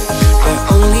are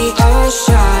only a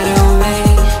shot away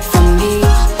from me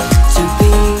to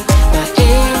be my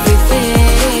everything.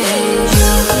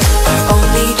 You are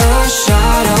only a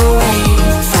shot away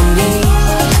from me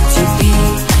to be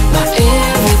my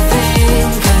everything.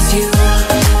 Cause you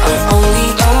are only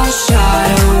a shot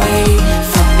away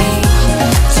from me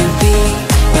to be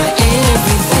my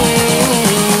everything.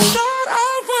 Shot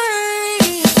away.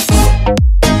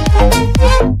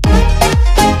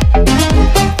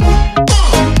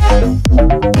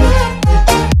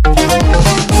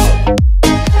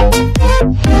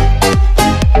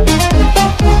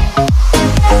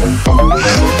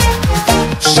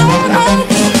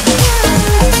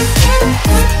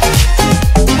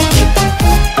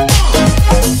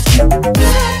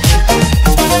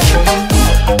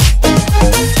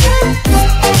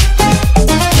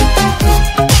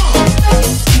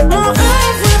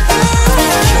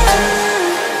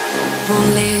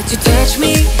 Won't let you touch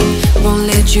me, won't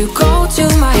let you go to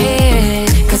my head.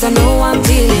 Cause I know I'm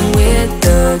dealing with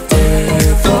the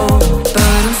devil. But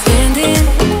I'm standing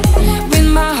with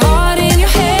my heart in your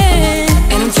hand,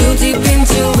 and I'm too deep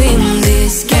into in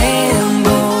this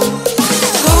gamble.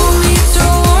 Pull me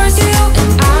towards you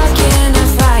and I cannot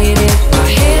fight it. My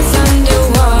head's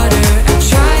underwater, I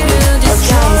try to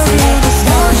disguise it.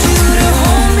 Want you to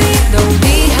hold me, though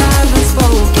we haven't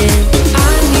spoken.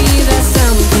 I need that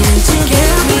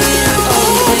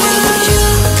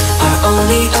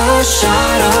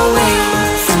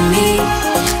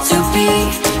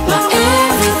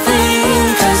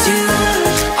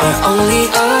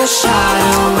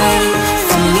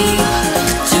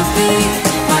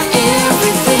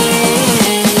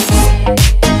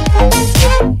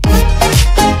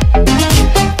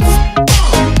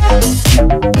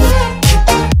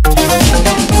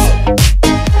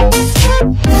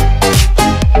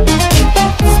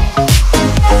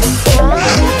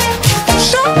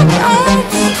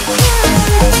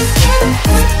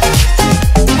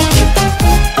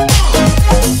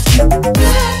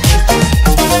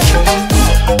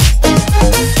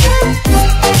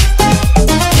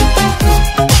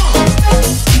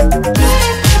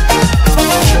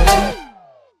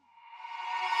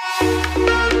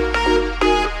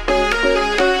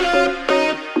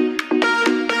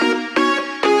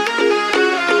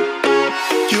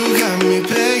me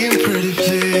begging pretty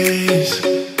please.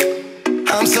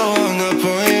 I'm so hung up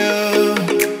on you.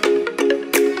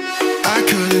 I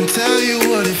couldn't tell you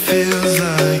what it feels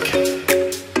like,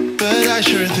 but I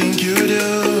sure think you do.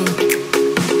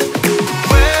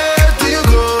 Where do you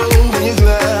go when your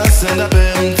glass ends up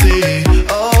empty?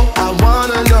 Oh, I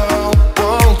wanna know,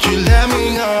 won't you let me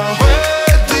know?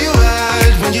 Where do you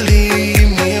hide when you leave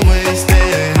me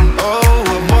wasting? Oh,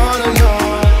 I wanna know.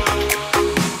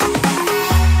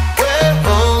 We're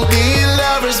only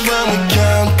lovers when we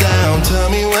count down. Tell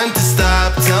me when to stop,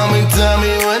 tell me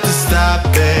when to stop,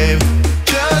 babe.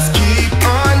 Just keep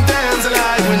on dancing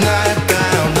like we're not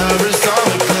bound. Lovers on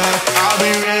the clock, I'll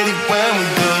be ready when we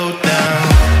go down.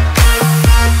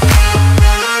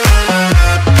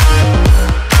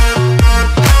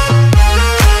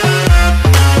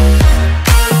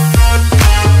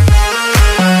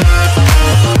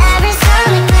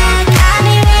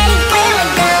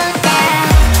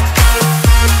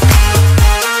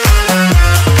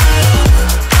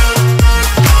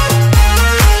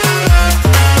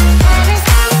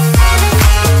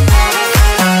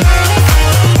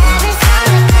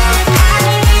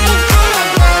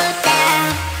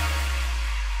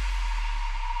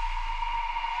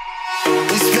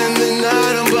 We spend the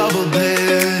night on bubble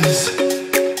bliss,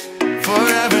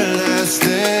 forever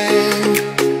lasting.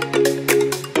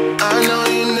 I know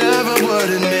you never would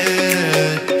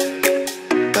admit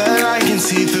that I can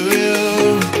see through you.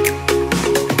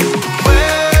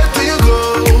 Where do you go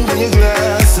when your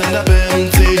glass ends up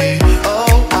empty?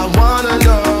 Oh, I wanna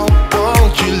know,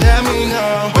 won't you let me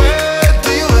know? Where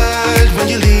do you hide when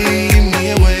you leave me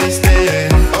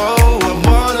wasting? Oh, I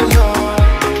wanna know.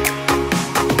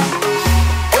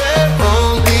 We're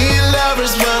only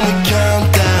lovers when we count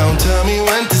down. Tell me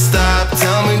when to stop,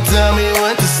 tell me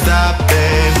when to stop,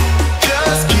 babe.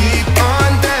 Just keep on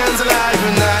dancing like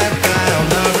we're not bound.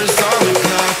 Lovers on the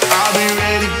clock, I'll be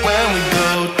ready when we go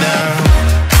down.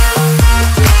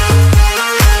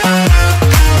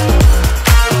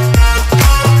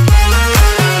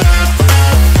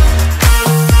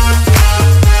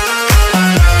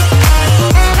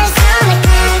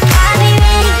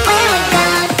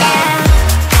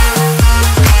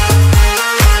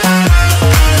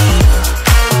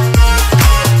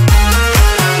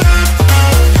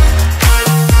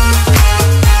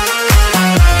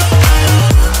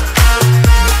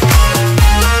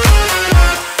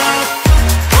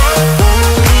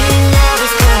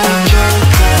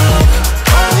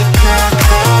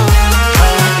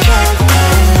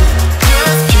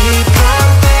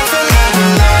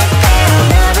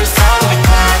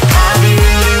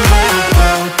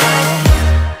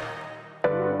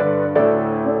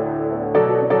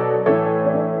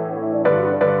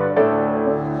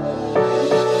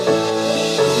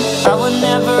 I would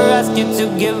never ask you to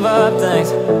give up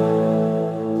things.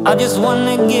 I just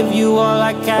wanna give you all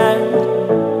I can.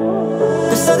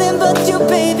 There's something but you,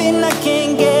 baby, and I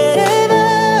can't get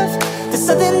enough. There's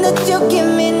something that you give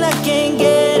me and I can't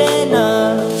get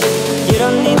enough. You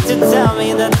don't need to tell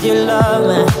me that you love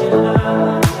me.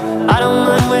 I don't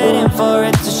mind waiting for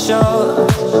it to show.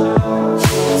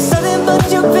 Something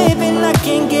but you, baby, and I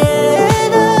can't get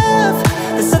enough.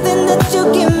 There's something that you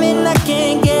give me and I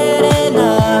can't get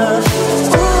enough.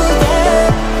 Ooh, yeah.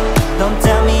 Don't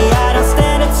tell me I don't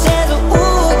stand a chance.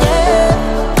 Ooh, yeah.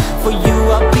 For you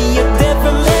I'll be a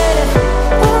different man.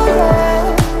 Ooh, yeah.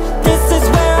 This is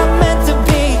where I'm meant to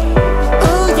be.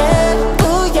 Ooh, yeah.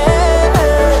 Ooh, yeah.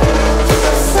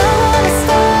 So I wanna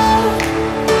stop,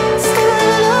 still in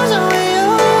illusion with you.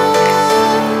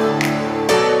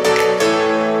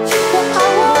 Yeah, I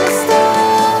wanna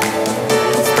stop,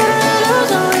 still in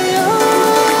illusion with you.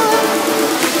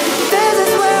 This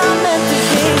is where I'm meant to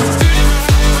be.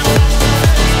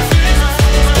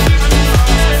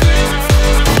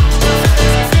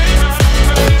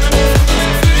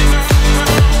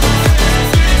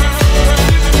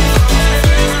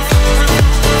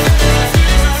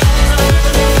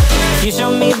 You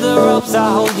show me the ropes, I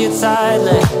hold you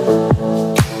tightly.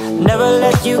 Never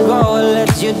let you go or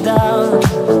let you down.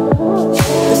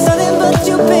 There's something but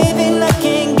you, baby, and I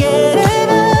can't get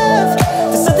enough.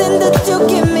 There's something that you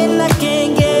give me and I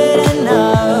can't get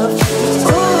enough.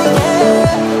 Ooh, yeah.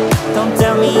 Don't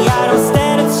tell me I don't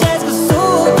stand a chance, 'cause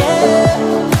ooh, yeah.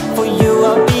 For you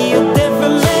I'll be a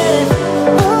different man.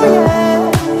 Ooh, yeah.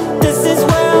 This is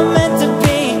where I'm meant to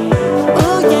be.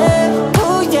 Ooh, yeah.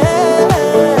 Ooh, yeah.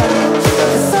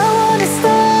 'Cause I wanna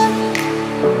stop,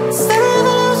 still in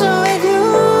illusion with you.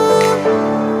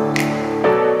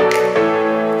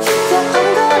 Yeah, I'm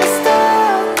gonna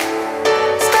stop,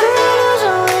 still in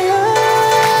illusion with you.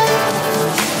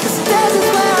 'Cause this is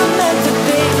where I'm meant to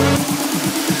be.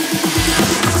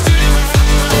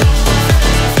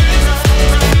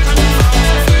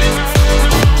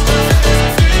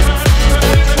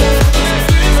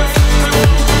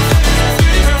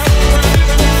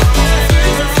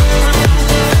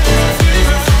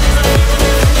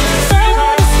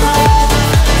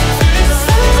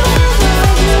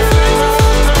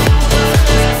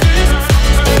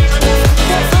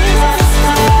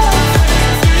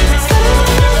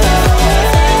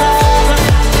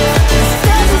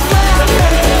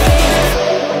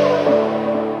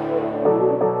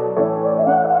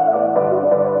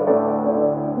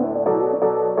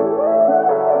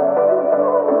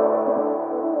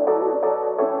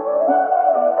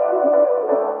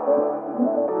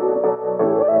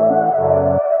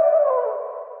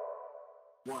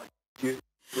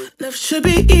 love should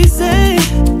be easy.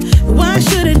 Why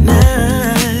should it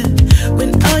not?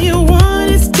 When all you want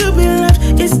is to be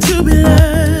loved, is to be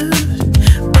loved.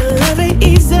 But love ain't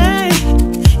easy.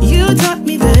 You taught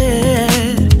me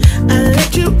that. I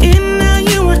let you in, now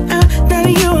you want out, now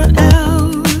you want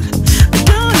out. I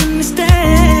don't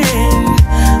understand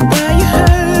why you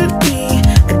hurt me.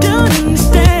 I don't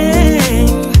understand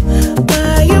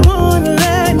why you wanna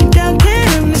let me down.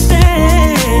 Can't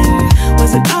understand.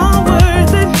 Was it all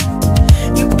worth it?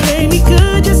 You played me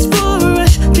good just for a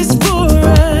rush, just for a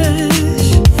rush.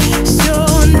 So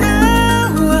now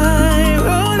I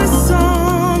wrote a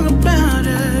song about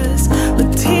us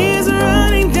with tears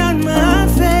running down my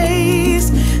face.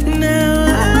 Now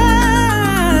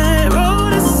I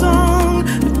wrote a song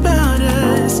about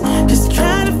us, just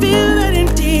trying to fill that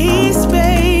empty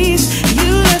space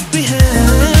you left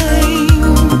behind.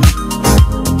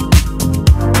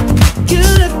 You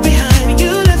left behind,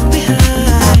 you left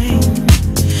behind,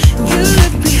 you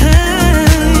left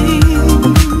behind.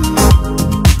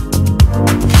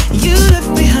 You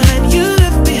left behind, you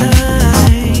left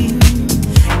behind.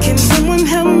 Can someone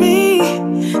help me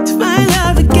to find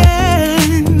love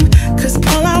again? 'Cause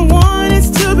all I want is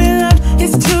to be loved,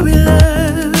 is to be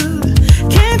loved.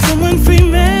 Can someone free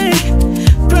me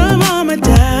from all my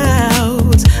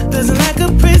doubts? Feels like a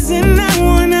prison, I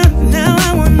want out, now I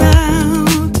want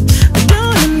out. I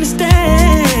don't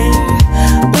understand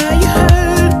why you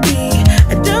hurt me.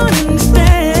 I don't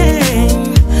understand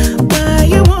why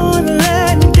you wanna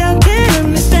let me down. Can't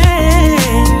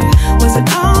understand. Was it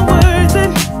all worth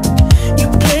it? You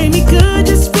played me good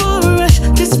just for a rush,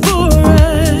 just for a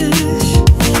rush.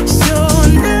 So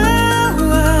now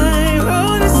I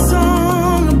wrote a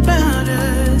song about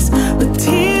us with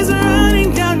tears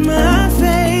running down my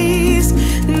face.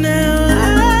 Now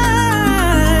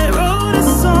I wrote a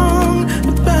song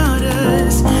about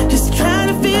us, just trying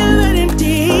to fill that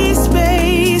empty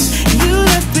space you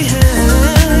left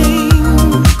behind.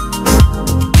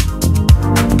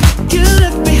 You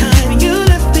left behind, you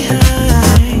left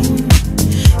behind,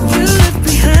 you left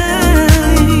behind.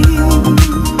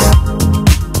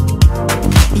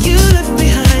 You left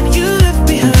behind, you left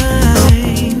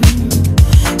behind.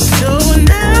 So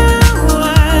now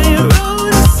I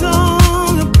wrote a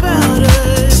song about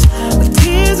us with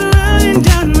tears running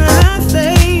down my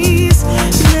face.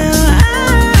 Now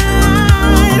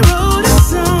I wrote a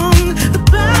song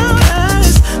about us,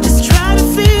 just trying to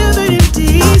fill the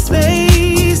empty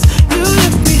space you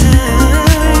left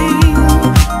behind.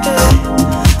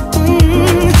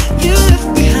 You left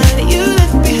behind, you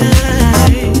left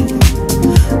behind.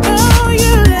 Oh,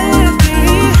 you left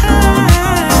behind.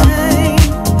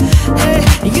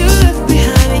 You left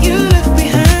behind, you left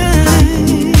behind.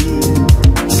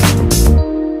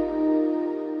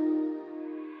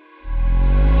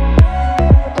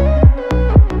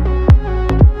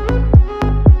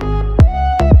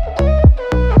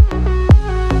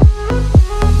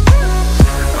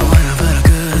 What about our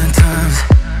good times?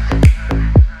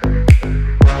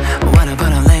 What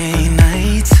about our late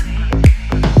nights?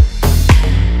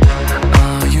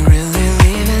 Are you really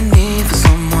leaving me for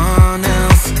someone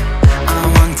else? I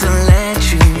want to let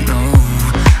you know.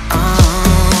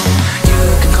 You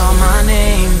can call my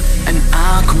name and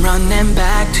I'll come running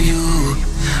back to you.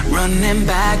 Running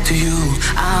back to you,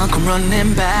 I'll come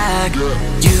running back.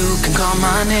 You can call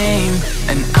my name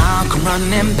and I'll come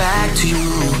running back to you.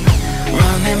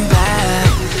 Running back,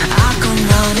 I'll come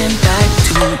running back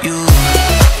to you.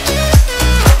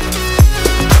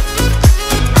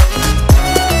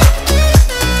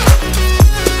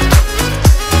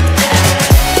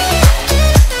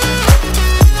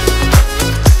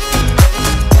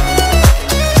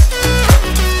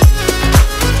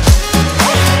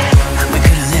 We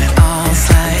could've let it all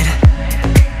slide.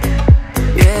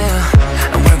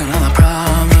 Yeah, and work on all the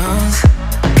problems.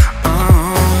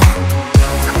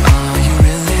 Are you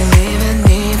really leaving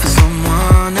me for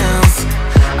someone else?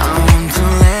 I want to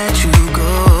let you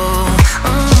go.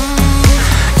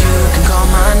 You can call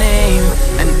my name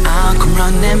and I'll come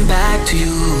running back to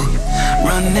you.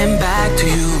 Running back to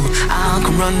you, I'll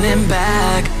come running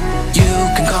back. You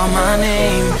can call my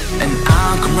name and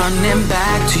I'll come running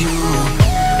back to you.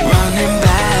 Running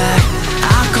back,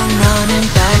 I'll come running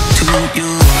back to you.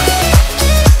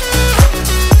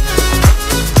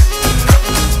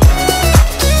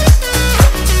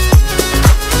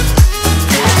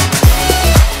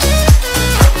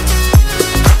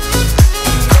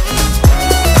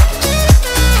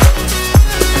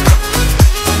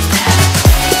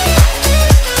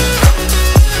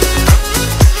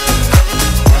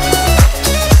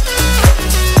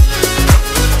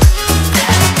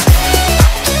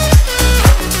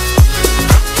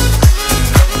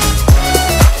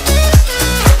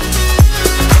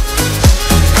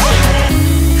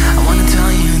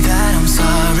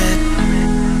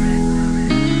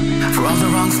 all the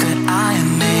wrongs that I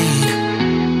admit.